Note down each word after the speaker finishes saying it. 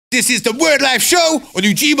This is the Wordlife show on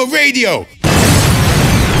Ujima Radio.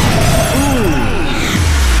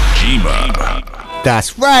 Ujima.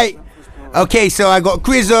 That's right. Okay, so I got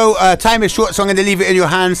Griz-O. Time is short, so I'm going to leave it in your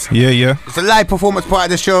hands. Yeah. It's a live performance part of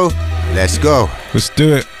the show. Let's go. Let's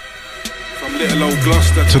do it. From little old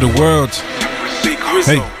Gloucester to the world. Big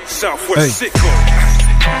Griz-O, Hey. Southwest Hey. Sicko.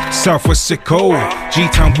 Southwest Sicko,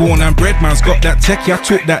 G-Town born and bred, man's got that tech, yeah, I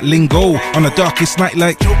talk that lingo. On the darkest night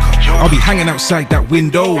like I'll be hanging outside that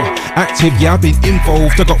window. Active, yeah, I've been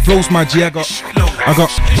involved. I got flows, my G, I got,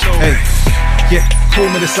 hey, yeah, call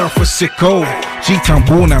me the Southwest Sicko. G-Town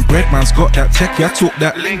born and bred, man's got that tech, yeah, I talk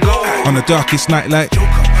that lingo. On the darkest night like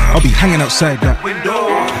I'll be hanging outside that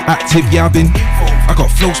window. Active, yeah, I've been, I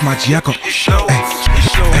got flows, my G, I got, hey,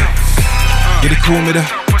 yeah, they call me the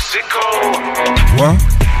what?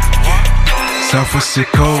 Southwest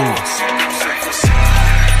Sicko.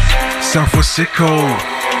 Southwest Sicko.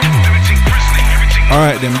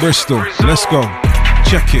 Alright then, Bristol, let's go.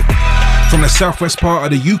 Check it. From the southwest part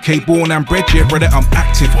of the UK, born and bred, yeah, brother, I'm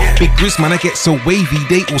active. Big Grizz, man, I get so wavy,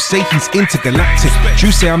 they all say he's intergalactic.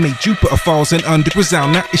 Drew say I made Jupiter files and under Grizzle,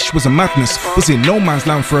 that ish was a madness. Was in no man's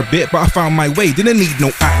land for a bit, but I found my way, didn't need no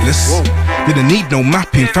atlas. Didn't need no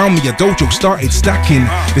mapping, found me a dojo, started stacking.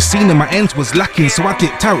 The scene in my ends was lacking, so I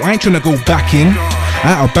dipped out, I ain't tryna go back in.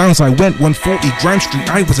 Out of bounds I went, 140 Grand Street,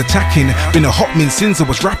 I was attacking. Been a hot min since I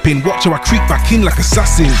was rapping, watch how I creep back in like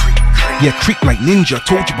assassin. Yeah, creep like ninja,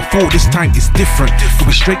 told you before, this time it's different.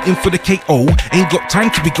 Going straight in for the KO, ain't got time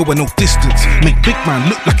to be going no distance. Make big man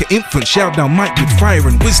look like an infant, shout down Mike with fire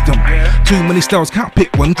and wisdom. Too many styles, can't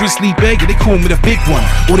pick one. Grizzly Bear, yeah, they call me the big one,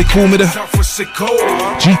 or they call me the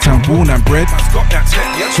G-Town born and bred, talk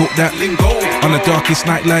that lingo. On the darkest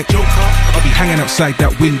night like I'll be hanging outside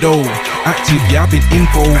that window. Active, yeah, I've been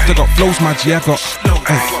involved. I got flows, my G, I got,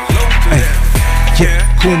 hey, yeah,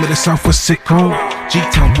 call me the Southwest Sicko.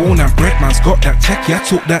 G-Town born and bred, man's got that tech, yeah, I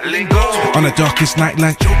talk that lingo. On the darkest night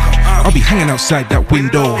like I'll be hanging outside that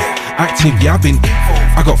window. Active, yeah, I've been,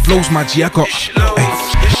 I got flows, my G, I got,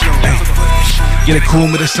 hey, yeah, they call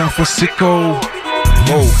me the Southwest Sicko.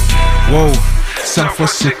 Whoa,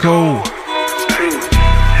 Southwest Sicko.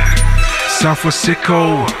 Southwest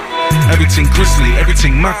Sicko. Everything grizzly,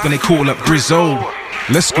 everything mad when they call up Griz-O.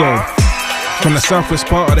 Let's go. From the southwest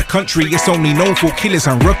part of the country, it's only known for killers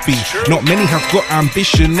and rugby. Not many have got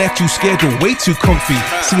ambition, they're too scared or way too comfy.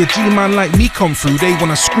 See a G-man like me come through, they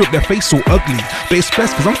wanna screw up their face so ugly. But it's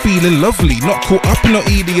best cause I'm feeling lovely, not caught up in no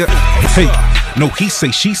idiot. Hey, no he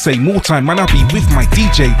say, she say, more time man, I'll be with my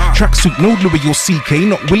DJ. Tracksuit, no Louis or CK,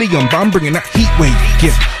 not William, but I'm bringing that heat wave.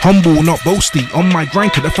 Yeah, humble, not boasty, on my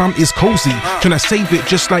grind to the fam is cozy. Tryna save it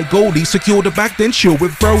just like Goldie, secure the bag then chill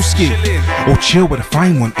with broski. Or chill with a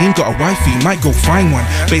fine one, ain't got a wifey, might go find one.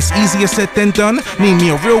 But it's easier said than done, need me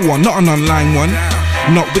a real one, not an online one.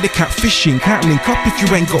 Not with the catfishing, can't link up if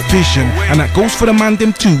you ain't got vision. And that goes for the man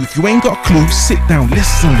them too, if you ain't got a clue, sit down,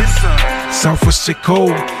 listen. Southwest Sicko,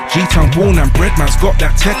 G-Town born and bred, man's got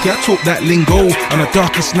that tech, yeah, I talk that lingo. On the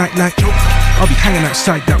darkest night like I'll be hanging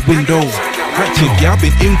outside that window. Active, yeah, I've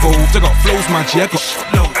been involved, I got flows, my G, I got,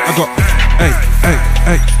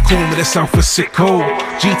 hey, call me the Southwest Sicko.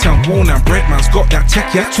 G-Town born and bred, man's got that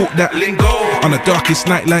tech, yeah, I talk that lingo. On the darkest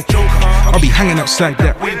night like I'll be hanging outside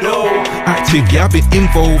that window. Active, yeah, I've been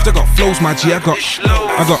involved, I got flows, my G, I got,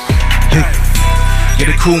 hey, yeah,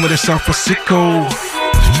 they call me the Southwest Sicko.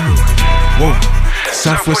 Whoa,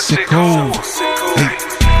 Southwest Sicko.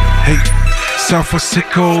 Hey, Southwest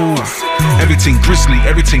Sicko. Everything grizzly,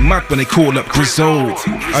 everything mad when they call up Griz-O.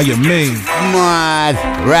 Are you mean? Mad.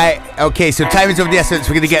 Right, okay, so time is of the essence.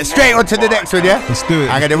 We're gonna get straight on to the next one, yeah? Let's do it.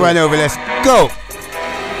 I'm gonna run over, let's go.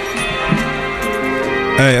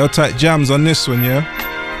 Hey, I'll take jams on this one, yeah?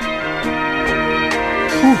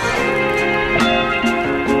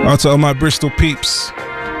 Out to all my Bristol peeps,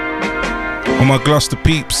 all my Gloucester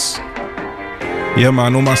peeps. Yeah,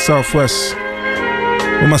 man, all my Southwest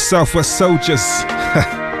soldiers.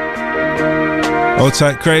 Old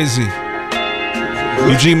tight Krazy,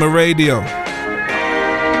 Ujima Radio.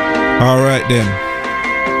 Alright then.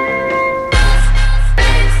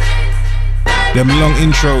 Them long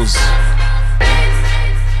intros.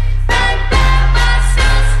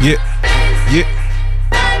 Yeah.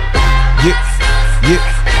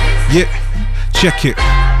 Check it.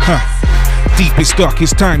 Deepest,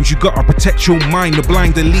 darkest times, you gotta protect your mind. The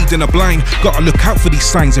blind, the lead, and the blind. Gotta look out for these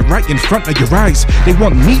signs, they're right in front of your eyes. They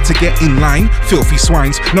want me to get in line, filthy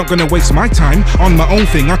swines. Not gonna waste my time on my own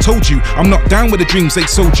thing. I told you, I'm not down with the dreams they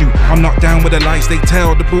sold you. I'm not down with the lies they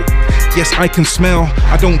tell. The book, yes, I can smell.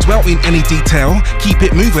 I don't dwell in any detail. Keep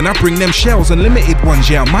it moving, I bring them shells. Unlimited ones,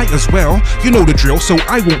 yeah, I might as well. You know the drill, so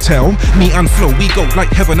I won't tell. Me and Flo, we go like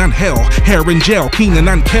heaven and hell. Hair and gel, Keenan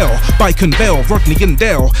and Kel, Bike and Bell, Rodney and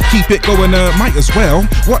Dell. Keep it going, might as well.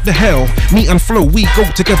 What the hell? Me and Flo, we go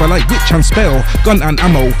together like witch and spell. Gun and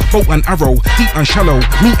ammo, bow and arrow, deep and shallow,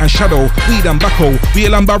 me and shadow, weed and bacco,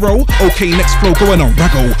 wheel and barrow. Okay, next flow going on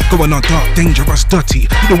raggo, going on dark, dangerous, dirty.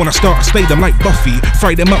 You don't wanna start, slay them like Buffy,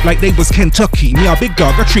 fry them up like they was Kentucky. Me a big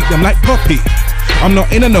dog, I treat them like puppy. I'm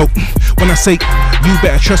not in a note when I say you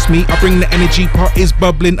better trust me. I bring the energy, pot is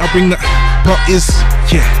bubbling. I bring the pot is,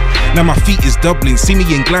 yeah. Now my feet is doubling. See me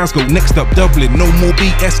in Glasgow, next up Dublin. No more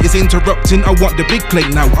BS is interrupting. I want the big plate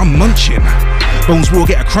now, I'm munching. Bones will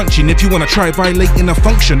get a crunching if you wanna try violating a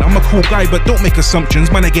function. I'm a cool guy, but don't make assumptions.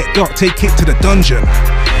 Man, I get dark, take it to the dungeon.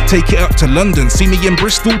 Take it up to London. See me in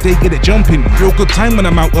Bristol, they get it jumping. Real good time when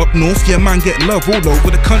I'm out up north. Yeah, man, get love all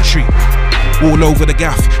over the country. All over the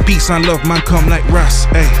gaff. Peace and love, man, come like Ras.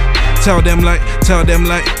 Hey, tell them like,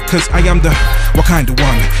 cause I am the, what kind of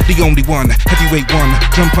one? The only one, heavyweight one.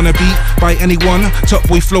 Jump on a beat by anyone. Top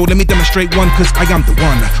boy flow, let me demonstrate one, cause I am the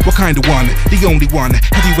one. What kind of one? The only one,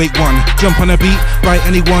 heavyweight one. Jump on a beat by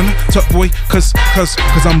anyone. Top boy, cause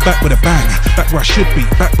I'm back with a bang. Back where I should be,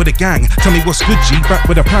 back with a gang. Tell me what's good, G, back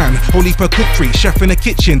with a plan. Holy for cookery, chef in the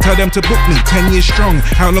kitchen. Tell them to book me, 10 years strong.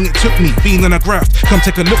 How long it took me, being on a graft. Come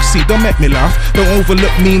take a look, see, don't make me laugh. Don't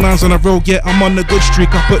overlook me, man's on a road, yeah, I'm on the good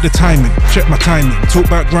streak. I put the time in, check my timing. Talk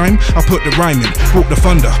about grime, I put the rhyme in. Brought the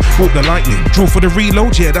thunder, brought the lightning. Draw for the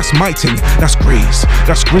reload, yeah, that's my thing. That's Griz,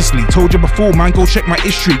 that's Grizzly. Told you before, man, go check my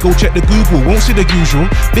history. Go check the Google, won't see the usual.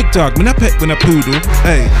 Big dog, when I pet when a poodle.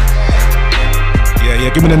 Hey,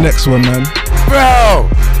 yeah, give me the next one, man. Bro,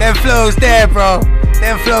 them flows there, bro.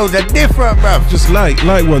 Them flows are different, bruv. Just light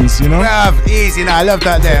ones, you know? Bruv, easy now. I love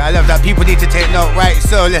that there. I love that. People need to take note, right?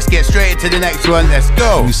 So let's get straight into the next one. Let's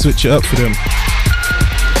go. Let me switch it up for them.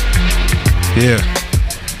 Yeah.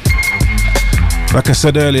 Like I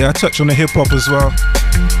said earlier, I touch on the hip hop as well.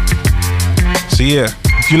 So yeah,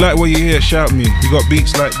 if you like what you hear, shout me. You got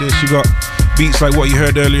beats like this, you got beats like what you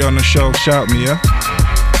heard earlier on the show, shout me, yeah?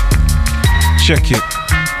 Check it.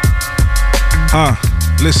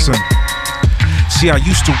 Listen. See, I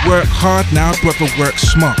used to work hard, now I'd rather work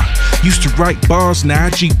smart. Used to write bars, now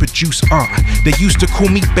G produce art. They used to call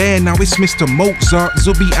me Bear, now it's Mr. Mozart.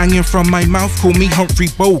 Zubi hanging from my mouth, call me Humphrey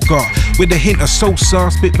Bogart. With a hint of soul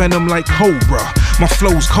sauce, spit venom like Cobra. My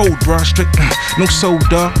flow's cold, bruh, straight, no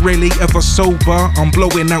soda, rarely ever sober. I'm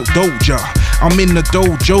blowing out Doja. I'm in the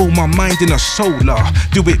dojo, my mind in a solar.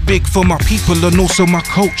 Do it big for my people and also my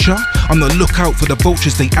culture. On the lookout for the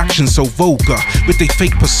vultures, they action so vulgar. With they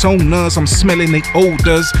fake personas, I'm smelling they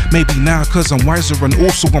odors. Maybe now cause I'm wiser and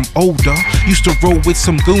also I'm older. Used to roll with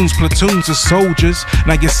some goons, platoons of soldiers.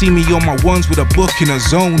 Now you see me on my ones with a book in a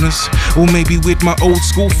zoners. Or maybe with my old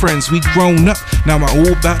school friends, we grown up. Now I'm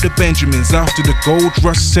all about the Benjamins after the gold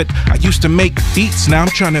rush said. I used to make beats, now I'm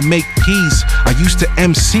trying to make peas. I used to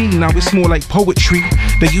MC, now it's more like poetry.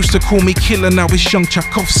 They used to call me killer, now it's Young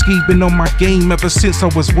Tchaikovsky. Been on my game ever since I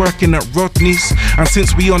was working at Rodney's. And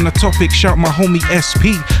since we on the topic, shout my homie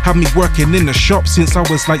SP. Had me working in the shop since I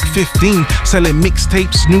was like 15. Selling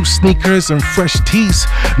mixtapes, new sneakers and fresh tees.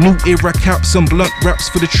 New era caps and blunt wraps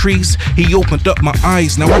for the trees. He opened up my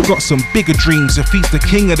eyes, now I got some bigger dreams. If he's the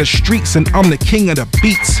king of the streets and I'm the king of the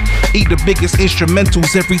beats. Eat the biggest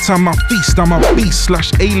instrumentals every time I feast. I'm a beast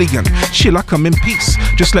 / alien. Chill, I come in peace.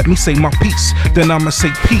 Just let me say my piece, then I'ma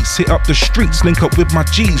say peace. Hit up the streets, link up with my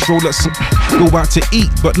G's. Roll up some, go out to eat,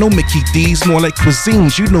 but no Mickey D's. More like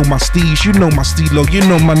cuisines, you know my steez, you know my stilo, you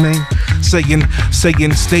know my name. Saying,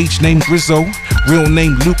 stage name Griz-O, real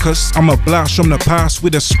name Lucas. I'm a blast from the past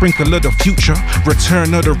with a sprinkle of the future.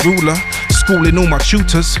 Return of the ruler, schooling all my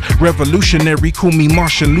tutors. Revolutionary, call me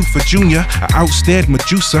Martin Luther Jr. I outstared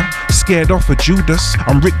Medusa, scared off of Judas.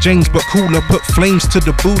 I'm Rick James but cooler, put flames to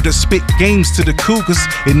the Buddha. Spit games to the Cougars,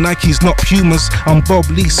 in Nikes not Pumas. I'm Bob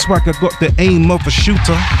Lee Swagger, got the aim of a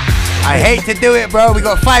shooter. I hate to do it, bro. We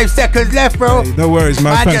got 5 seconds left, bro. Hey, no worries,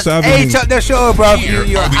 man. Thanks for having me. Ate up the show, bro. You're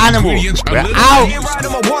an animal. We're out.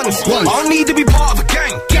 I need to be part of a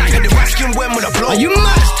gang. And they're asking when will I blow. Are you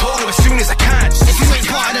mad? Told her as soon as I can. If you ain't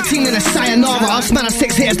part of the team in a sayonara. Us man are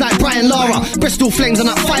 6 hitters like Brian Lara. Bristol flames on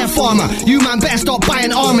that fire farmer. You man better start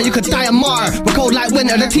buying armour, you could die a martyr. We're cold like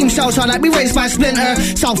winter, the team shells are like we raised by Splinter.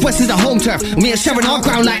 Southwest is the home turf, and we are sharing our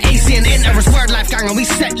ground like AC and Inter. It's Wordlife gang and we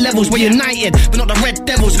set levels, we're united, but not the Red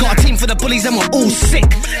Devils. Got a team for the bullies and we're all sick.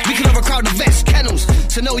 We can overcrowd the vets, kennels.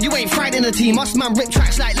 So no, you ain't fighting the team. Us man rip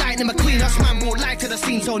tracks like Lightning McQueen. Us man brought life to the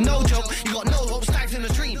scene, so no joke, you got no hope, life in the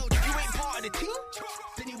dream.